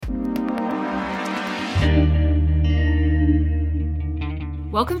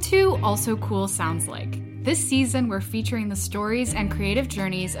Welcome to Also Cool Sounds Like. This season, we're featuring the stories and creative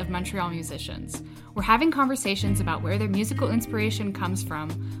journeys of Montreal musicians. We're having conversations about where their musical inspiration comes from,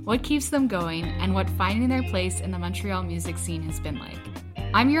 what keeps them going, and what finding their place in the Montreal music scene has been like.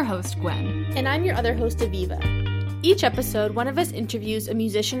 I'm your host, Gwen. And I'm your other host, Aviva. Each episode, one of us interviews a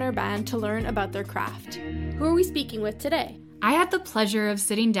musician or band to learn about their craft. Who are we speaking with today? I had the pleasure of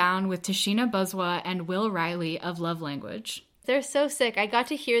sitting down with Tashina Buzwa and Will Riley of Love Language. They're so sick. I got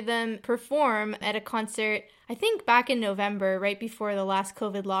to hear them perform at a concert, I think back in November, right before the last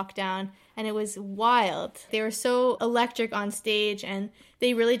COVID lockdown, and it was wild. They were so electric on stage, and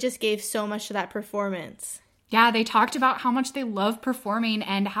they really just gave so much to that performance. Yeah, they talked about how much they love performing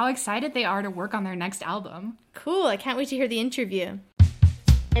and how excited they are to work on their next album. Cool. I can't wait to hear the interview.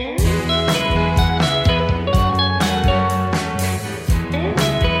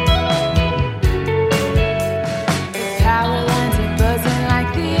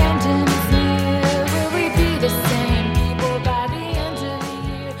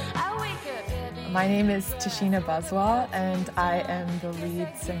 My name is Tashina Buzwa, and I am the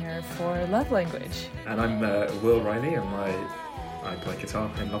lead singer for Love Language. And I'm Will Riley, and I play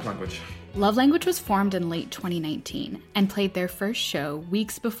guitar in Love Language. Love Language was formed in late 2019 and played their first show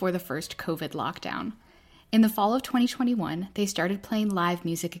weeks before the first COVID lockdown. In the fall of 2021, they started playing live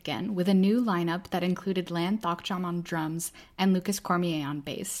music again with a new lineup that included Lan Thokjam on drums and Lucas Cormier on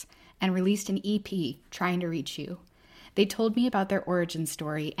bass, and released an EP, Trying to Reach You. They told me about their origin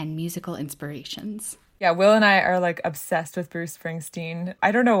story and musical inspirations. Yeah, Will and I are like obsessed with Bruce Springsteen.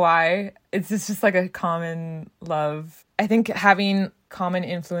 I don't know why. It's just like a common love. I think having common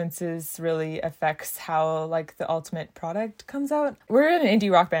influences really affects how like the ultimate product comes out. We're an indie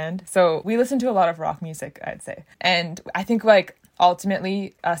rock band, so we listen to a lot of rock music, I'd say. And I think like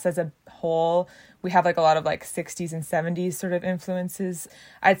ultimately us as a whole, we have like a lot of like 60s and 70s sort of influences.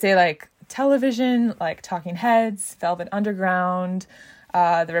 I'd say like Television, like Talking Heads, Velvet Underground,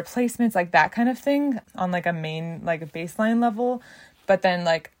 The Replacements, like that kind of thing on like a main, like a baseline level. But then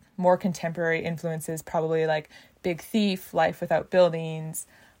like more contemporary influences, probably like Big Thief, Life Without Buildings,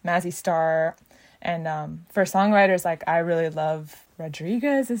 Mazzy Star. And for songwriters, like I really love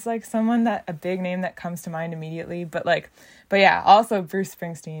Rodriguez is like someone that, a big name that comes to mind immediately. But yeah, also Bruce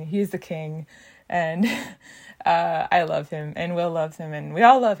Springsteen, he's the king. And I love him, and Will loves him, and we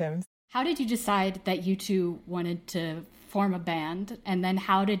all love him. How did you decide that you two wanted to form a band? And then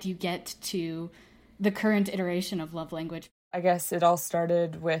how did you get to the current iteration of Love Language? I guess it all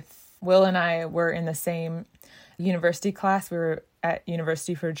started with Will and I were in the same university class. We were at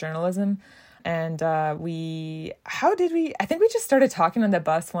University for Journalism. And I think we just started talking on the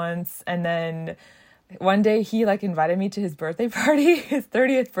bus once. And then one day he like invited me to his birthday party, his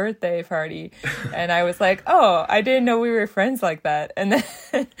 30th birthday party. And I was like, oh, I didn't know we were friends like that. And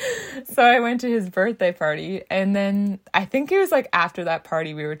then so I went to his birthday party. And then I think it was like after that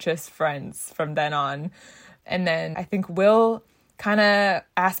party, we were just friends from then on. And then I think Will kind of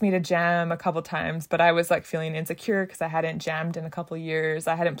asked me to jam a couple times, but I was like feeling insecure because I hadn't jammed in a couple years.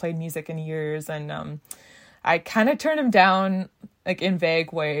 I hadn't played music in years. And I kind of turned him down like in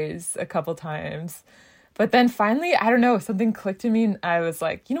vague ways a couple times. But then finally, I don't know, something clicked in me and I was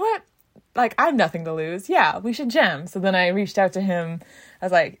like, you know what? Like, I have nothing to lose. Yeah, we should jam. So then I reached out to him. I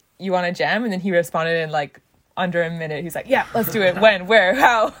was like, you want to jam? And then he responded in like under a minute. He's like, yeah, let's do it. When, where,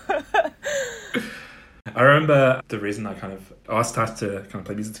 how? I remember the reason I kind of asked us to kind of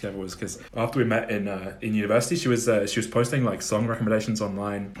play music together was because after we met in university, she was posting like song recommendations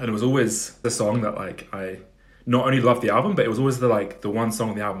online, and it was always the song that like I not only loved the album, but it was always the one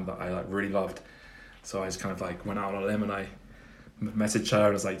song on the album that I like really loved. So I just kind of like went out on a limb and I messaged her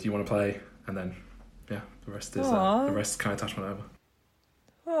and was like, do you want to play? And then yeah, the rest kind of touched my over.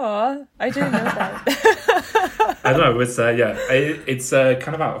 Aw, I didn't know that. I don't know, it's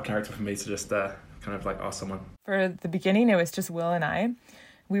kind of out of character for me to just kind of like ask someone. For the beginning, it was just Will and I.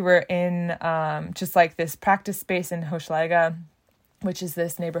 We were in just like this practice space in Hochelaga, which is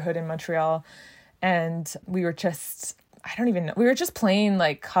this neighborhood in Montreal. And we were just, I don't even know, we were just playing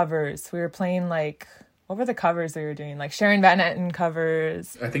like covers. We were playing like, what were the covers we were doing? Like Sharon Van Etten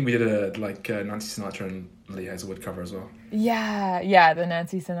covers. I think we did a Nancy Sinatra and Lee Hazelwood cover as well. Yeah, the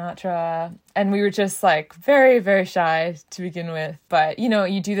Nancy Sinatra. And we were just like very, very shy to begin with. But, you know,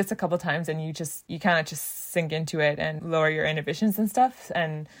 you do this a couple times and you kind of just sink into it and lower your inhibitions and stuff.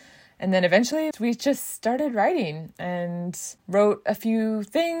 And then eventually we just started writing and wrote a few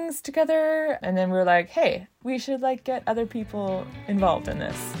things together. And then we were like, hey, we should like get other people involved in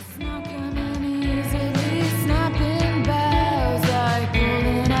this.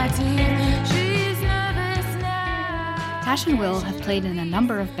 Tash and Will have played in a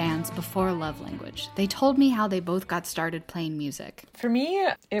number of bands before Love Language. They told me how they both got started playing music. For me,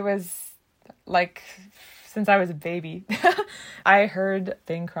 it was like since I was a baby. I heard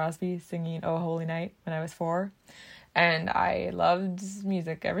Bing Crosby singing Oh Holy Night when I was 4, and I loved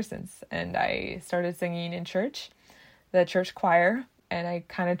music ever since. And I started singing in church, the church choir, and I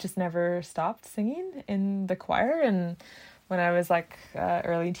kind of just never stopped singing in the choir. And when I was like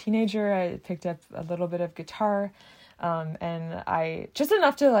early teenager, I picked up a little bit of guitar, and I just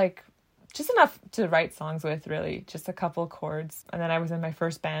enough to write songs with, really, just a couple chords. And then I was in my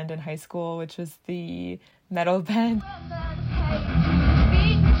first band in high school, which was the metal band.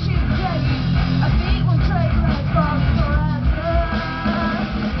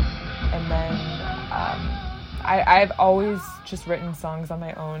 And then I've always just written songs on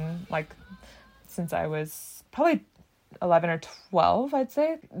my own, like since I was probably 11 or 12, I'd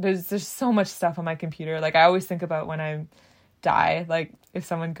say. There's so much stuff on my computer. Like, I always think about when I die, like if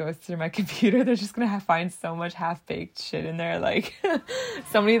someone goes through my computer, they're just gonna find so much half-baked shit in there, like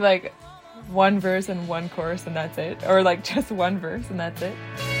so many, like one verse and one chorus and that's it, or like just one verse and that's it.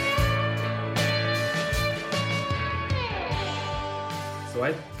 So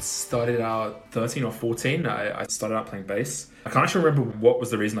I started out 13 or 14. I started out playing bass. I can't actually remember what was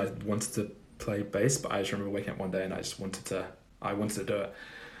the reason I wanted to play bass, but I just remember waking up one day and I wanted to do it.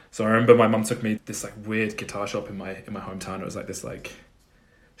 So I remember my mum took me to this like weird guitar shop in my hometown. It was like this like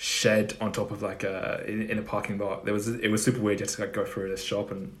shed on top of like in a parking lot. It was super weird. You had to like go through this shop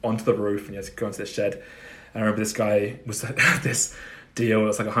and onto the roof, and you had to go into this shed. And I remember this guy was this deal. It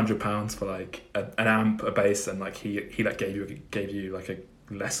was like £100 for like an amp, a bass, and like he like gave you like a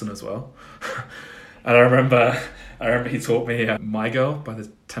lesson as well. And I remember he taught me My Girl by the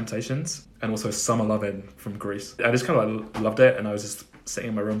Temptations and also Summer Lovin' from Greece. I just kind of like loved it, and I was just sitting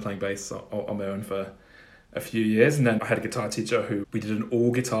in my room playing bass on my own for a few years. And then I had a guitar teacher who we did an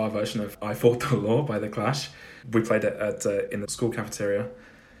all guitar version of I Fought the Law by The Clash. We played it in the school cafeteria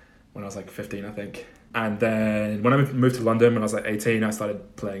when I was like 15, I think. And then when I moved to London when I was like 18, I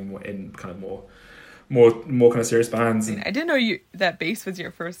started playing more in kind of more kind of serious bands. And I didn't know that bass was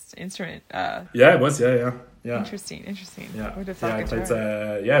your first instrument. Yeah, it was. Yeah. Interesting. Yeah, I would have yeah. thought I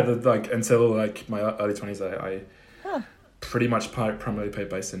guitar. played like until like my early 20s. I pretty much primarily played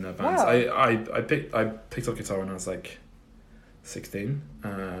bass in bands. Wow. I picked up guitar when I was like 16.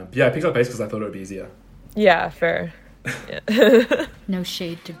 Yeah, I picked up bass because I thought it would be easier. Yeah, fair. Yeah. No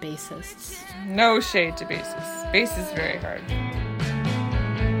shade to bassists. No shade to bassists. Bass is very hard.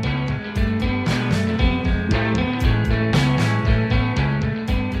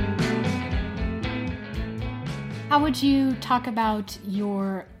 How would you talk about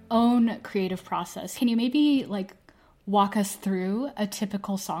your own creative process? Can you maybe like walk us through a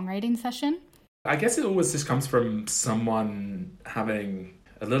typical songwriting session? I guess it always just comes from someone having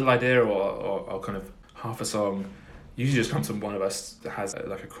a little idea or kind of half a song. Usually just comes from one of us that has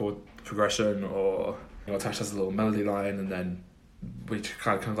like a chord progression, or Tash has a little melody line, and then we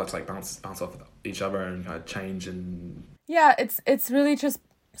kind of like bounce off each other and kind of change. And yeah, it's really just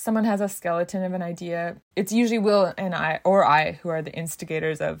someone has a skeleton of an idea. It's usually Will and I who are the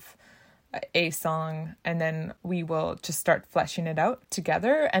instigators of a song, and then we will just start fleshing it out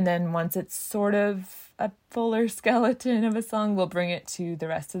together. And then once it's sort of a fuller skeleton of a song, we'll bring it to the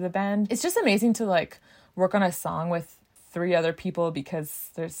rest of the band. It's just amazing to like work on a song with 3 other people,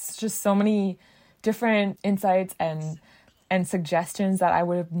 because there's just so many different insights and suggestions that I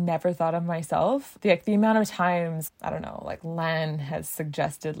would have never thought of myself. The amount of times, I don't know, like Lan has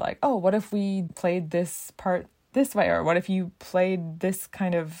suggested like, oh, what if we played this part this way? Or what if you played this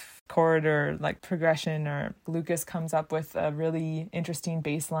kind of chord or like progression? Or Lucas comes up with a really interesting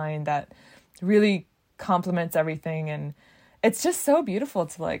bass line that really complements everything. And it's just so beautiful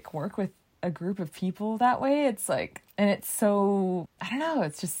to like work with a group of people that way. It's like, and it's so, I don't know,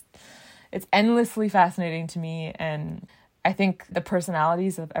 it's endlessly fascinating to me. And I think the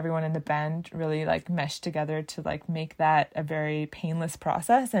personalities of everyone in the band really like mesh together to like make that a very painless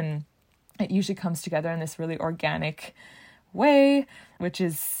process. And it usually comes together in this really organic way, which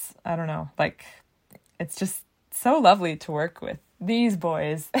is, I don't know, like, it's just so lovely to work with these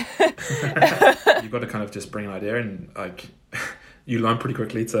boys. You've got to kind of just bring an idea, and like you learn pretty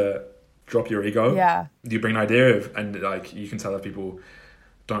quickly to drop your ego. Yeah. You bring an idea and like you can tell if people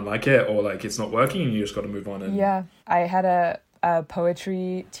don't like it or like it's not working, and you just got to move on. And yeah, I had a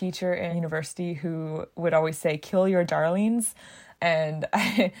poetry teacher in university who would always say, kill your darlings. And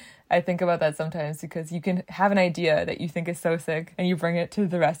I think about that sometimes, because you can have an idea that you think is so sick and you bring it to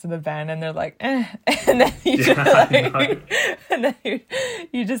the rest of the band and they're like, eh. And then you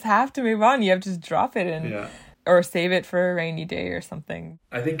just have to move on. You have to just drop it. And or save it for a rainy day or something.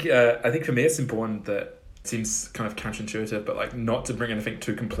 I think for me it's important that it seems kind of counterintuitive, but like not to bring anything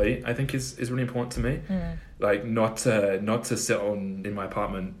too complete, I think is really important to me. Like not to sit in my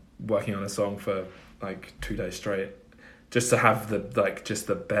apartment working on a song for like 2 days straight, just to have just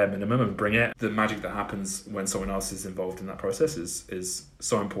the bare minimum and bring it. The magic that happens when someone else is involved in that process is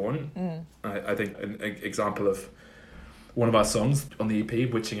so important. I think an example of one of our songs on the EP,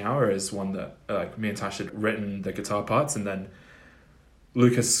 Witching Hour, is one that me and Tash had written the guitar parts, and then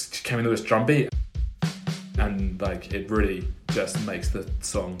Lucas came in with this drum beat, and like it really just makes the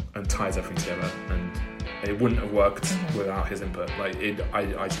song and ties everything together, and it wouldn't have worked without his input. Like I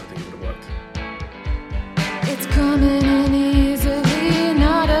just don't think it would have worked. It's coming in easily,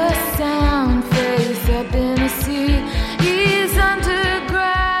 not a sound, face up in a sea, he's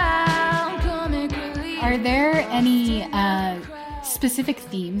underground, comic relief. Are there any specific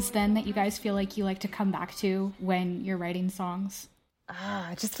themes then that you guys feel like you like to come back to when you're writing songs?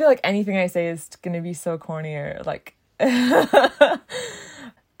 I just feel like anything I say is going to be so corny, or like I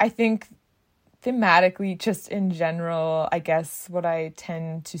think thematically, just in general, I guess what I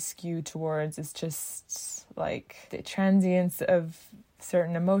tend to skew towards is just like the transience of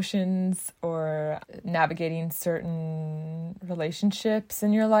certain emotions or navigating certain relationships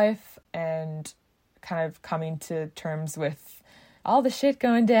in your life and kind of coming to terms with all the shit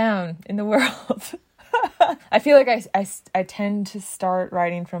going down in the world. I feel like I tend to start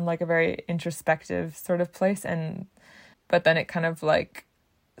writing from like a very introspective sort of place, but then it kind of like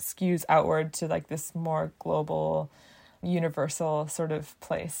skews outward to like this more global, universal sort of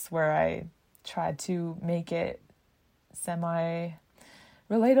place where I try to make it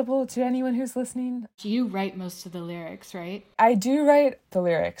semi-relatable to anyone who's listening. You write most of the lyrics, right? I do write the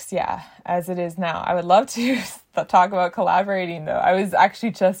lyrics, yeah, as it is now. I would love to talk about collaborating, though. I was actually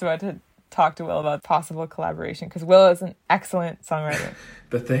just about to talk to Will about possible collaboration, because Will is an excellent songwriter.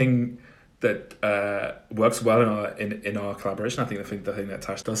 The thing that works well in our collaboration, I think the thing that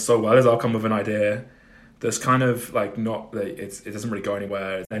Tash does so well is I'll come with an idea that's kind of like not like it doesn't really go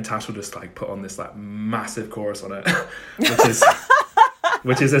anywhere, and Tash will just like put on this like massive chorus on it,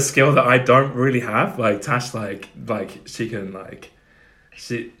 which is a skill that I don't really have. Like Tash like she can write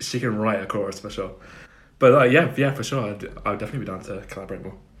a chorus for sure. But yeah, for sure, I'd definitely be down to collaborate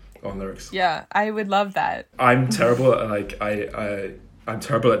more on lyrics. Yeah, I would love that. I'm terrible at I'm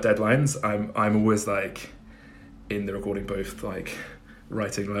terrible at deadlines. I'm always like in the recording booth, like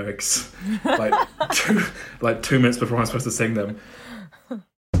writing lyrics, like 2 minutes before I'm supposed to sing them.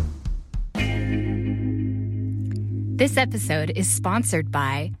 This episode is sponsored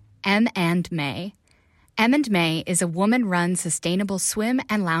by M&May. M&May is a woman-run sustainable swim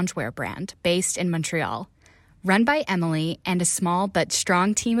and loungewear brand based in Montreal. Run by Emily and a small but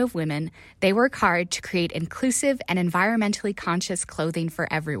strong team of women, they work hard to create inclusive and environmentally conscious clothing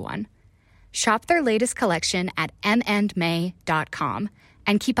for everyone. Shop their latest collection at mandmay.com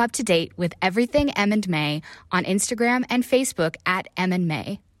and keep up to date with everything M&May on Instagram and Facebook at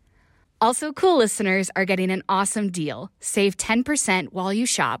M&May. Also, cool listeners are getting an awesome deal. Save 10% while you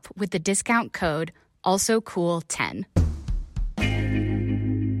shop with the discount code ALSOCOOL10.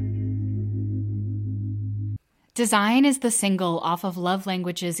 Design is the single off of Love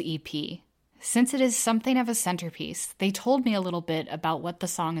Language's EP. Since it is something of a centerpiece, they told me a little bit about what the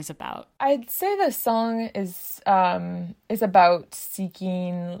song is about. I'd say the song is about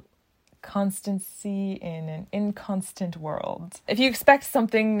seeking constancy in an inconstant world. If you expect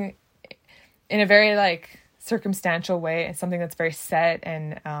something in a very like circumstantial way, and something that's very set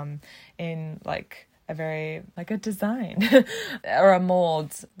and in like a very like a design or a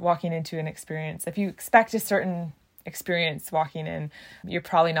mold walking into an experience. If you expect a certain experience walking in, you're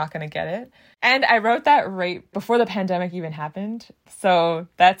probably not going to get it. And I wrote that right before the pandemic even happened, so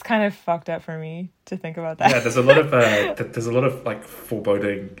that's kind of fucked up for me to think about that. Yeah, there's a lot of like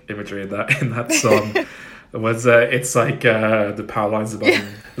foreboding imagery in that song. It's like the power lines above,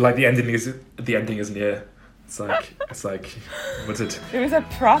 like the ending is near. It's like what's it? It was a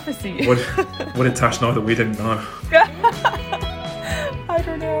prophecy. What did Tash know that we didn't know? I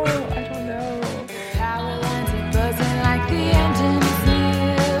don't know. Power lines are buzzing like the engine is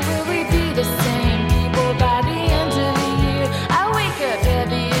near. Will we be the same people by the end of the year? I wake up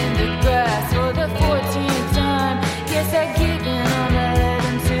heavy in the grass for the 14th time. Guess I've given all my head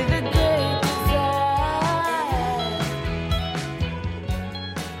into the great desire.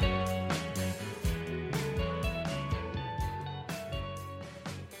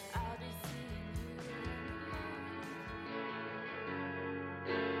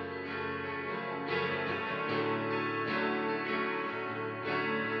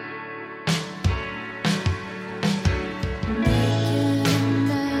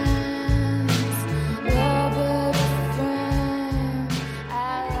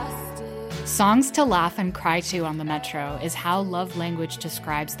 Songs to laugh and cry to on the metro is how Love Language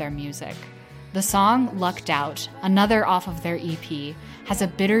describes their music. The song Lucked Out, another off of their EP, has a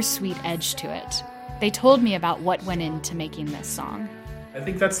bittersweet edge to it. They told me about what went into making this song. I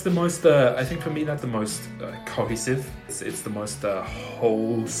think that's the most, I think for me that's the most cohesive. It's the most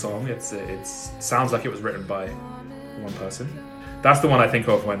whole song. It sounds like it was written by one person. That's the one I think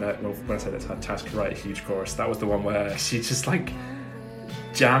of when I said that Tash could write a huge chorus. That was the one where she just like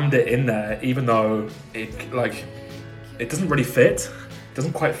jammed it in there, even though it doesn't really fit. It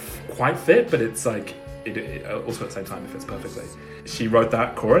doesn't quite fit, but it's like it also at the same time it fits perfectly. She wrote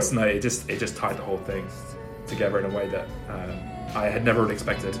that chorus, and it just tied the whole thing together in a way that I had never really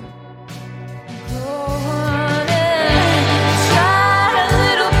expected.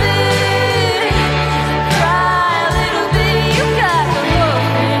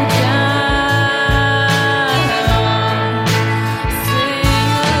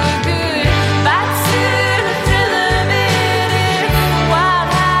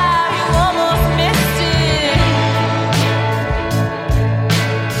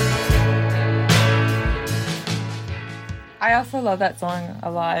 I also love that song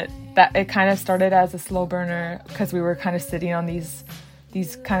a lot. That it kind of started as a slow burner because we were kind of sitting on these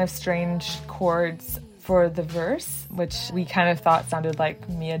kind of strange chords for the verse, which we kind of thought sounded like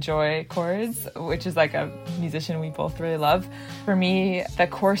Mia Joy chords, which is like a musician we both really love. For me, the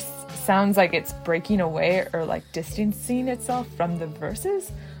chorus sounds like it's breaking away or like distancing itself from the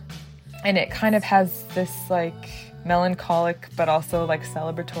verses, and it kind of has this like melancholic but also like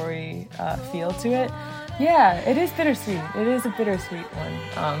celebratory feel to it. Yeah, it is bittersweet. It is a bittersweet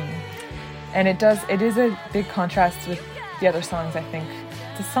one. And it is a big contrast with the other songs, I think.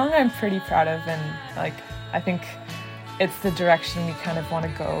 It's a song I'm pretty proud of, and like I think it's the direction we kind of want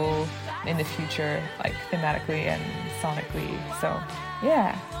to go in the future, like thematically and sonically. So,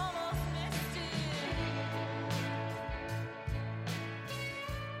 yeah.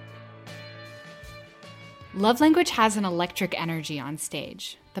 Love Language has an electric energy on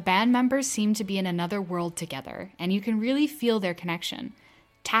stage. The band members seem to be in another world together, and you can really feel their connection.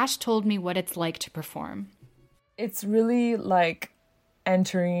 Tash told me what it's like to perform. It's really like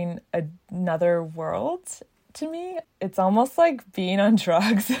entering another world to me. It's almost like being on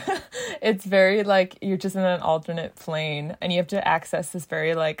drugs. It's very like you're just in an alternate plane, and you have to access this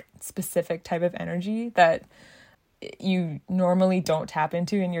very like specific type of energy that you normally don't tap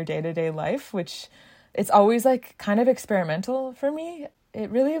into in your day-to-day life, which it's always like kind of experimental for me. It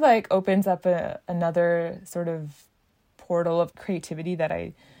really like opens up another sort of portal of creativity that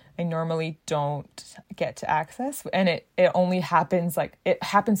I normally don't get to access. And it only happens it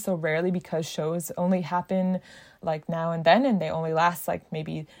happens so rarely because shows only happen like now and then, and they only last like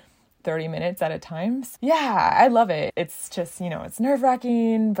maybe 30 minutes at a time. Yeah, I love it. It's just, it's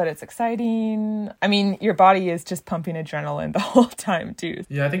nerve-wracking, but it's exciting. I mean, your body is just pumping adrenaline the whole time too.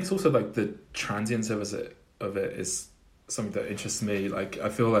 Yeah, I think it's also like the transience of it is something that interests me. Like, I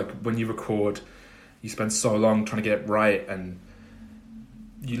feel like when you record, you spend so long trying to get it right, and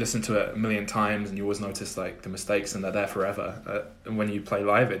you listen to it a million times, and you always notice like the mistakes, and they're there forever. And when you play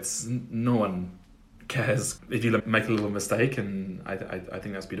live, it's no one cares if you make a little mistake, and I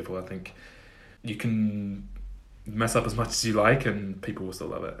think that's beautiful. I think you can mess up as much as you like, and people will still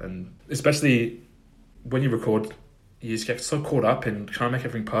love it. And especially when you record, you just get so caught up in trying to make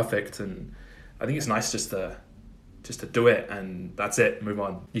everything perfect. And I think it's nice just to do it, and that's it. Move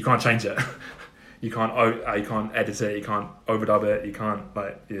on. You can't change it. You can't edit it. You can't overdub it. You can't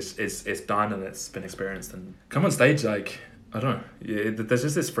it's done, and it's been experienced. And come on stage, like I don't know. There's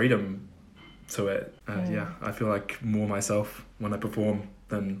just this freedom to it. Yeah, I feel like more myself when I perform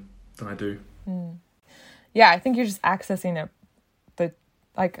than I do. Yeah, I think you're just accessing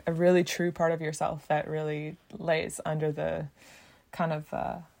like a really true part of yourself that really lays under the kind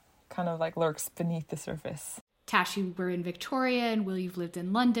of like lurks beneath the surface. Tash, you were in Victoria, and Will, you've lived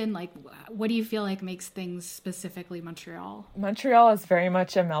in London. Like, what do you feel like makes things specifically Montreal? Montreal is very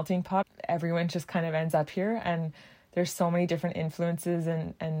much a melting pot. Everyone just kind of ends up here, and there's so many different influences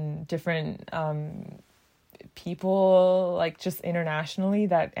and different people, like just internationally,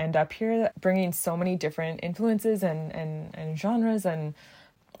 that end up here, bringing so many different influences and genres and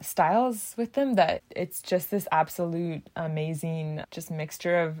styles with them, that it's just this absolute amazing just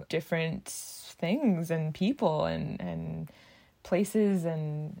mixture of different things and people and places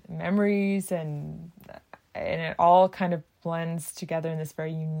and memories, and it all kind of blends together in this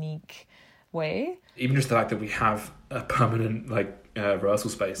very unique way. Even just the fact that we have a permanent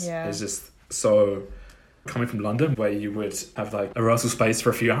rehearsal space is just so, coming from London, where you would have like a rehearsal space for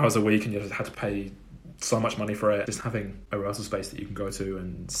a few hours a week and you just had to pay so much money for it. Just having a rehearsal space that you can go to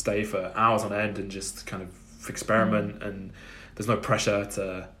and stay for hours on end and just kind of experiment, and there's no pressure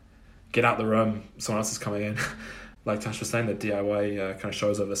to get out the room, someone else is coming in. Like Tash was saying, the DIY kind of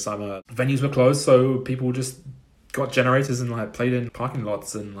shows over the summer. Venues were closed, so people just got generators and like played in parking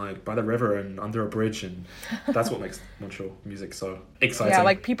lots and like by the river and under a bridge, and that's what makes Montreal music so exciting. Yeah,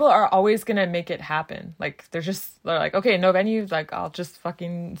 like people are always gonna make it happen. Like they're like, okay, no venue, like I'll just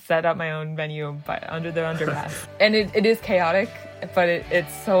fucking set up my own venue under the underpass. And it is chaotic, but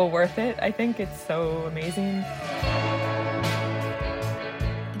it's so worth it. I think it's so amazing.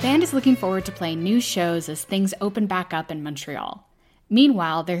 The band is looking forward to playing new shows as things open back up in Montreal.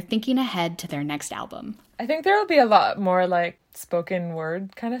 Meanwhile, they're thinking ahead to their next album. I think there will be a lot more like spoken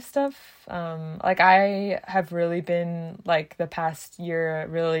word kind of stuff. Like I have really been like the past year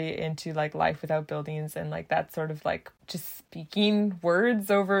really into like life without buildings, and like that sort of like just speaking words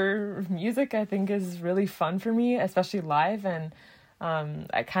over music I think is really fun for me, especially live. And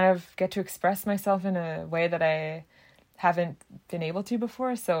I kind of get to express myself in a way that I haven't been able to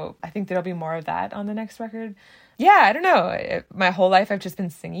before. So I think there'll be more of that on the next record. Yeah, I don't know. My whole life I've just been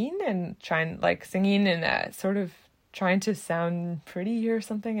singing and singing and sort of trying to sound pretty or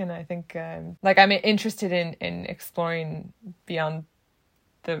something. And I think I'm interested in exploring beyond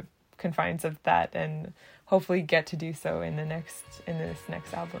the confines of that, and hopefully get to do so in this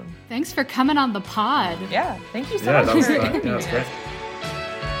next album. Thanks for coming on the pod. Yeah, thank you so much. That was great.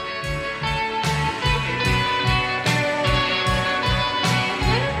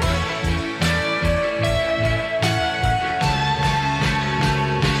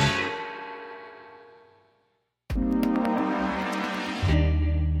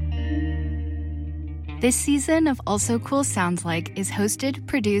 This season of Also Cool Sounds Like is hosted,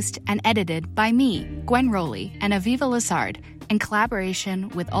 produced, and edited by me, Gwen Rowley, and Aviva Lassard, in collaboration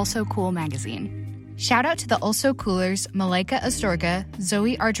with Also Cool magazine. Shout out to the Also Coolers Malaika Astorga,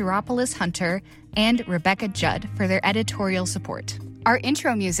 Zoe Argyropoulos Hunter, and Rebecca Judd for their editorial support. Our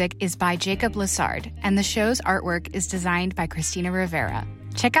intro music is by Jacob Lassard, and the show's artwork is designed by Christina Rivera.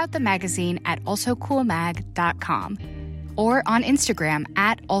 Check out the magazine at alsocoolmag.com or on Instagram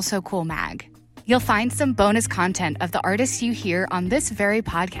at alsocoolmag. You'll find some bonus content of the artists you hear on this very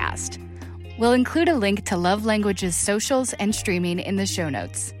podcast. We'll include a link to Love Language's socials and streaming in the show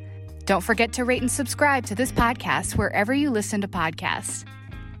notes. Don't forget to rate and subscribe to this podcast wherever you listen to podcasts.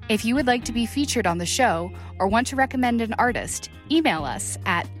 If you would like to be featured on the show or want to recommend an artist, email us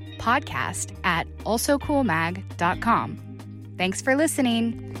at podcast@alsocoolmag.com. Thanks for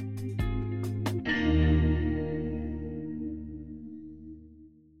listening.